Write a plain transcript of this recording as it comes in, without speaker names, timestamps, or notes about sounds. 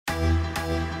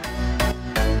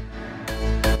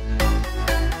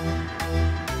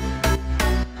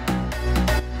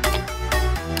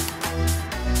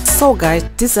So guys,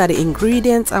 these are the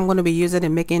ingredients I'm going to be using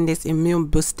in making this immune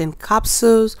boosting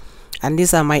capsules, and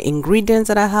these are my ingredients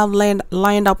that I have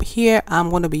lined up here. I'm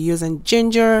going to be using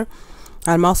ginger.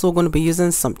 I'm also going to be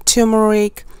using some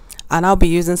turmeric, and I'll be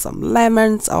using some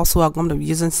lemons. Also, I'm going to be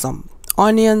using some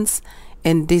onions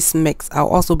in this mix. I'll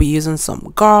also be using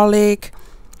some garlic,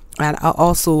 and I'll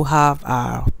also have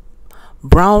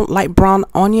light brown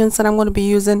onions that I'm going to be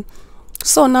using.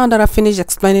 So now that I finished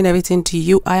explaining everything to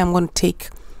you, I am going to take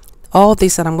all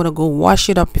this and I'm going to go wash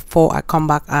it up before I come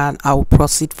back, and I'll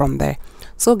proceed from there.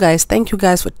 So guys, thank you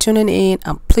guys for tuning in,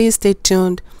 and please stay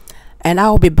tuned, and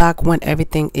I'll be back when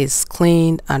everything is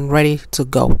cleaned and ready to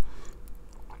go.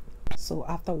 So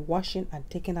after washing and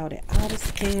taking out the outer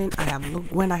skin, I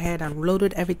have went ahead and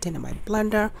loaded everything in my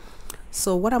blender.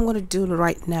 So what I'm going to do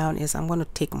right now is I'm going to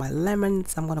take my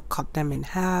lemons, I'm going to cut them in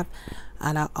half,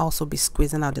 and I'll also be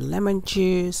squeezing out the lemon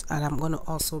juice, and I'm going to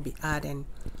also be adding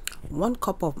 1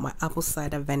 cup of my apple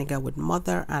cider vinegar with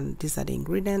mother, and these are the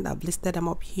ingredients. I've listed them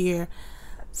up here.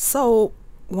 So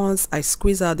once I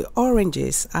squeeze out the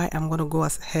oranges, I am going to go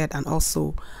ahead and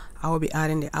also I will be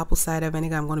adding the apple cider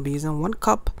vinegar. I'm going to be using 1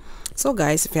 cup. So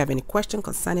guys, if you have any question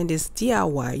concerning this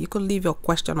DIY, you can leave your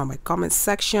question on my comment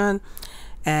section,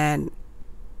 and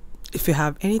if you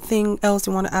have anything else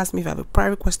you want to ask me, if you have a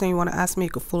private question you want to ask me, you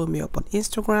can follow me up on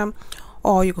Instagram,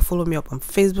 or you can follow me up on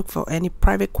Facebook for any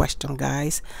private question,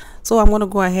 guys. So I'm going to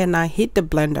go ahead and now heat the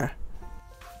blender.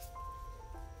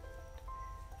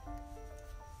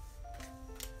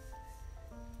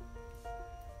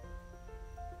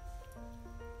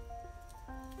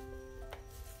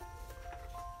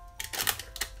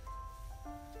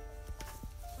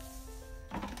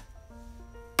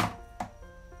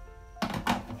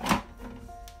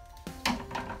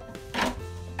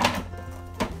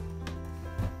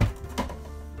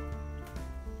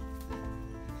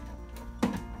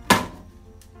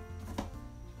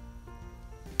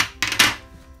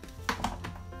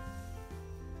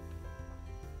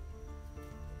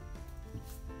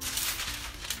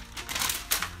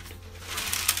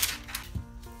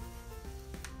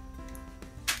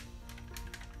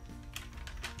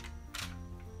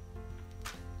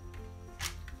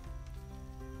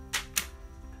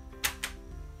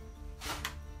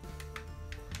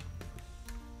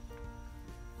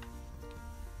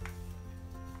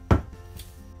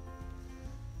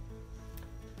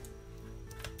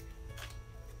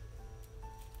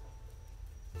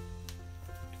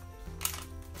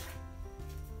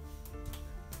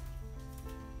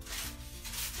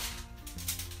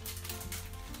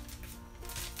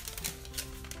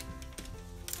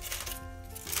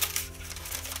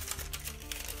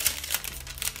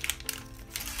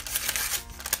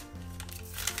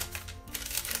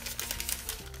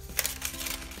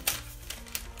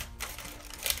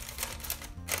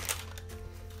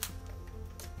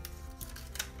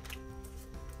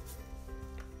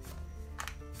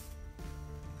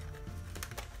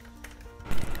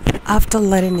 After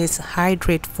letting this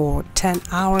hydrate for 10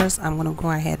 hours, I'm going to go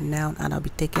ahead now and I'll be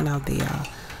taking out the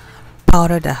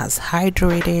powder that has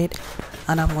hydrated,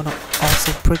 and I'm going to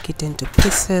also break it into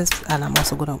pieces, and I'm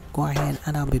also going to go ahead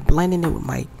and I'll be blending it with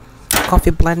my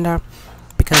coffee blender,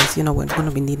 because you know we're going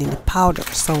to be needing the powder.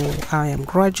 So I am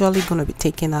gradually going to be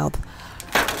taking out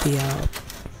the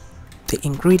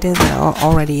ingredients that are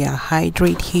already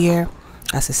hydrate here,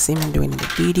 as I see me doing in the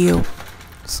video.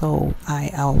 So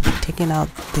I'll be taking out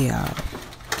the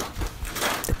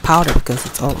powder, because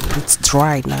it's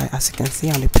dry now. As you can see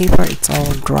on the paper, it's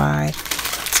all dry,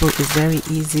 so it's very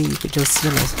easy. You could just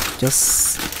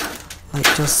just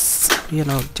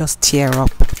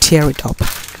tear it up.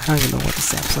 I don't even know what to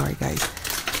say. I'm sorry guys.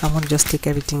 I want to just take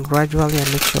everything gradually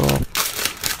and make sure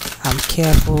I'm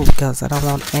careful, because I don't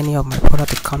want any of my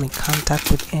product to come in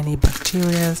contact with any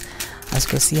bacteria. As you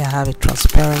can see, I have a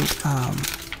transparent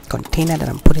container that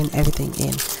I'm putting everything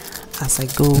in as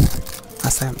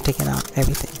I'm taking out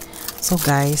everything. So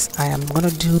guys, I am going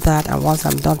to do that, and once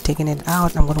I'm done taking it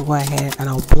out, I'm going to go ahead and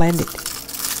I'll blend it,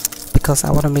 because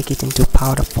I want to make it into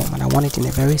powder form, and I want it in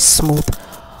a very smooth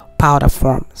powder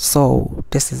form. So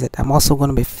this is it. I'm also going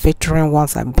to be filtering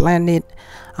once I blend it.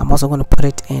 I'm also going to put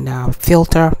it in a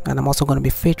filter, and I'm also going to be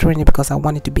filtering it because I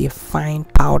want it to be a fine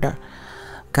powder,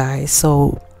 guys.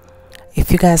 So if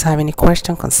you guys have any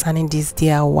question concerning this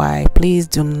DIY, please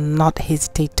do not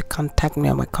hesitate to contact me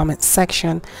on my comment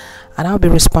section, and I'll be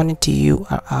responding to you.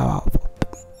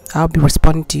 I'll be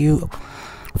responding to you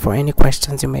for any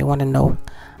questions you may want to know.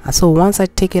 And so once I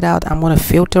take it out, I'm going to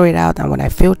filter it out, and when I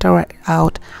filter it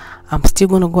out, I'm still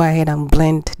going to go ahead and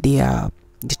blend the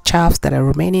the chaffs that are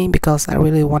remaining, because I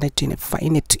really wanted to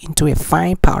into a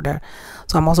fine powder.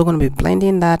 So I'm also going to be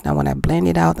blending that, and when I blend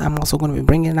it out, I'm also going to be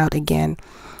bringing it out again,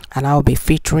 and I'll be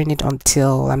filtering it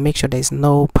until I make sure there's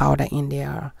no powder in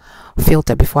there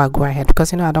filter before I go ahead,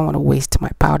 because I don't want to waste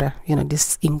my powder.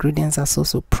 These ingredients are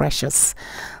so precious.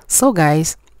 So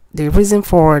guys, the reason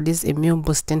for this immune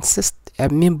boosting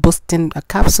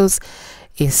capsules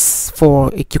is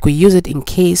you could use it in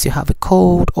case you have a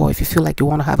cold, or if you feel like you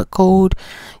want to have a cold,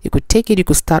 you could take it. You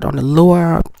could start on a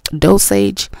lower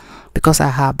dosage, because I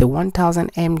have the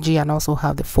 1000 mg and also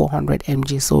have the 400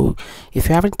 mg. So if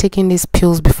you haven't taken these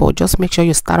pills before, just make sure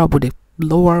you start up with a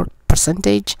lower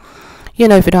percentage.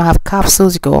 If you don't have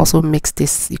capsules, you could also mix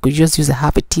this. You could just use a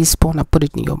half a teaspoon and put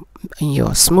it in your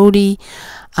smoothie.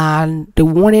 And the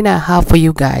warning I have for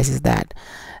you guys is that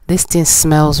this thing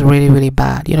smells really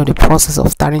bad. The process of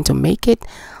starting to make it,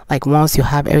 like once you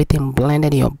have everything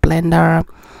blended in your blender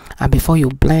and before you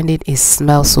blend it, it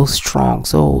smells so strong.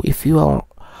 So if you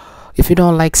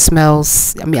don't like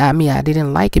smells, I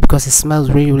didn't like it because it smells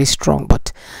really strong,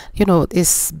 but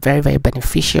it's very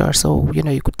beneficial. So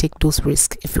you could take those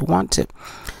risks if you want to.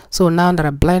 So now that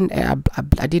I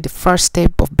did the first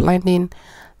step of blending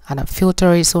and I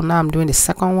filter it, so now I'm doing the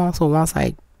second one. So once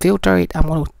I filter it, I'm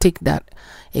going to take that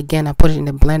again and put it in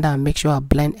the blender and make sure I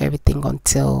blend everything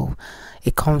until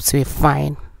it comes to a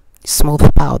fine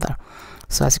smooth powder.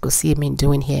 So as you can see me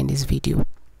doing here in this video.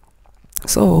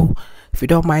 So if you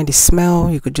don't mind the smell,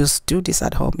 you could just do this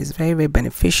at home. It's very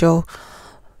beneficial,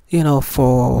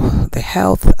 for the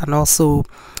health. And also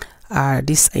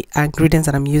these ingredients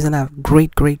that I'm using are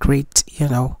great. They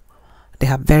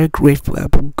have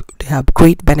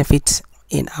great benefits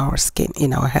in our skin,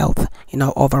 in our health, in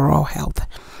our overall health.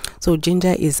 So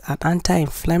ginger is an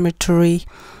anti-inflammatory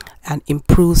and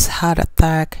improves heart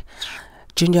attack.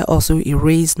 Ginger also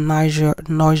erases nausea,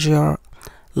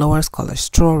 lowers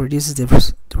cholesterol, reduces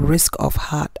the risk of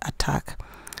heart attack,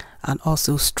 and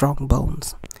also strong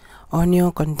bones.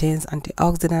 Onion contains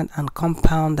antioxidant and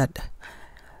compound that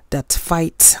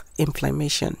fight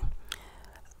inflammation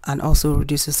and also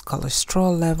reduces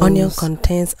cholesterol levels. Onion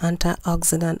contains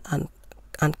antioxidant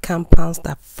and compounds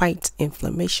that fight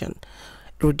inflammation,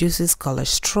 reduces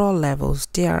cholesterol levels.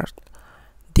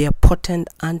 Their potent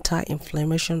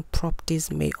anti-inflammation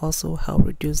properties may also help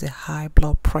reduce the high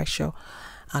blood pressure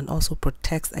and also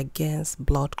protects against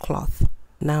blood clot.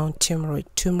 Now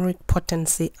turmeric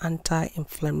potency,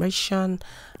 anti-inflammation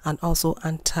and also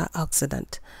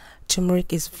antioxidant.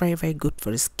 Turmeric is very good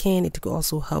for the skin. It could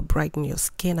also help brighten your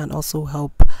skin and also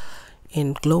help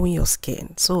in glowing your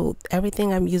skin. So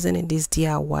everything I'm using in this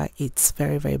DIY, it's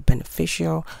very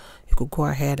beneficial. You could go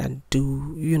ahead and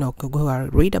could go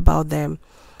and read about them.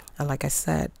 And like I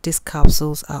said, these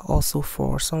capsules are also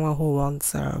for someone who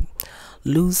wants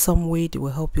lose some weight. It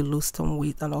will help you lose some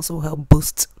weight and also help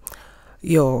boost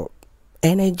your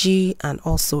energy, and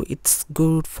also it's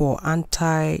good for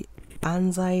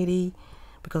anti-anxiety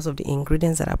because of the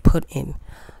ingredients that I put in.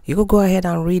 You could go ahead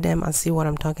and read them and see what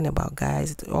I'm talking about,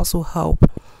 guys. It also help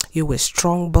you with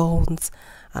strong bones,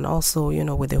 and also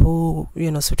with the whole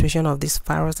situation of this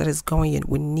virus that is going in,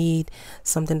 we need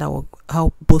something that will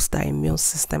help boost the immune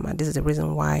system, and this is the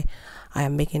reason why I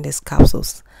am making these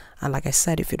capsules. And like I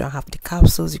said, if you don't have the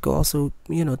capsules, you could also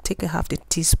take a half a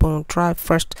teaspoon.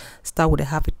 Start with a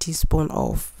half a teaspoon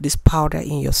of this powder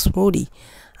in your smoothie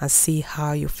and see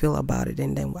how you feel about it,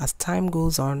 and then as time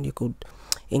goes on you could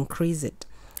increase it.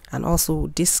 And also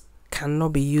this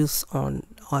cannot be used on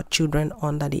children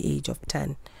under the age of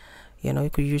 10.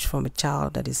 You could use from a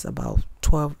child that is about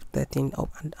 12, 13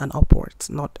 and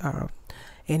upwards, not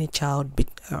any child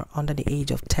under the age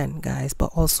of 10, guys.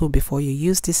 But also before you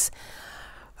use this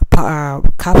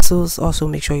capsules, also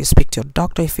make sure you speak to your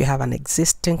doctor if you have an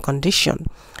existing condition.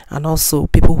 And also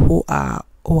people who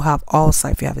have ulcer,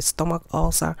 if you have a stomach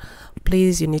ulcer,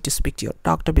 please, you need to speak to your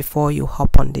doctor before you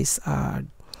hop on this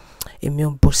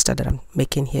immune booster that I'm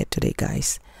making here today,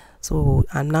 guys. So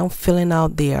I'm now filling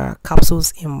out the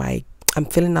capsules I'm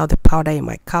filling out the powder in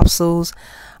my capsules.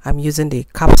 I'm using the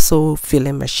capsule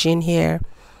filling machine here,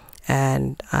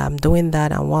 and I'm doing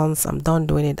that. And once I'm done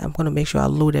doing it, I'm going to make sure I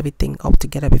load everything up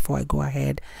together before I go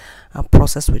ahead and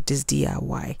process with this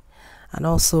DIY. And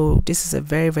also this is a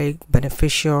very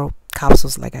beneficial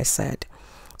capsules, like I said.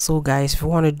 So guys, if you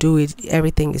want to do it,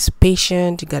 everything is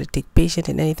patient. You got to take patience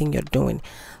in anything you're doing.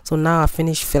 So now I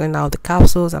finished filling out the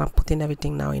capsules and I'm putting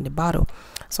everything now in the bottle.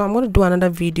 So I'm going to do another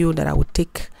video that I will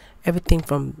take everything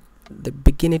from the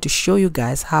beginning to show you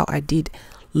guys how I did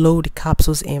load the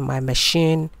capsules in my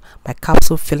machine, my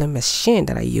capsule filling machine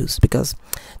that I use, because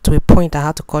to a point I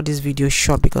had to cut this video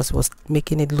short because it was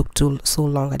making it look so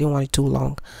long. I didn't want it too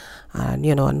long, and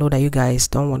you know, I know that you guys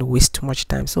don't want to waste too much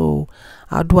time, so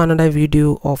I'll do another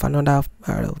video of another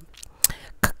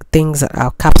things that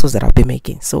are capsules that I'll be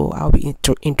making. So I'll be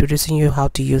introducing you how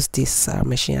to use this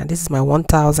machine. And this is my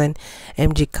 1000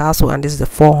 mg capsule, and this is the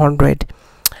 400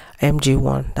 mg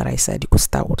one that I said you could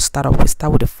start with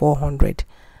the 400,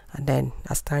 and then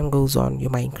as time goes on you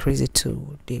might increase it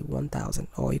to the 1000,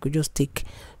 or you could just take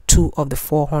 2 of the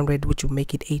 400, which will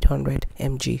make it 800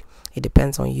 mg. It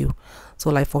depends on you. So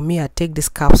like for me, I take this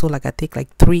capsule, like I take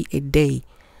like 3 a day,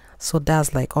 so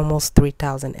that's like almost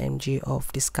 3000 mg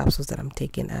of these capsules that I'm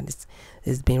taking, and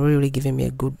it's been really giving me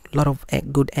a lot of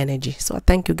good energy. So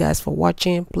thank you guys for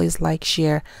watching. Please like,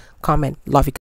 share, comment. Love you.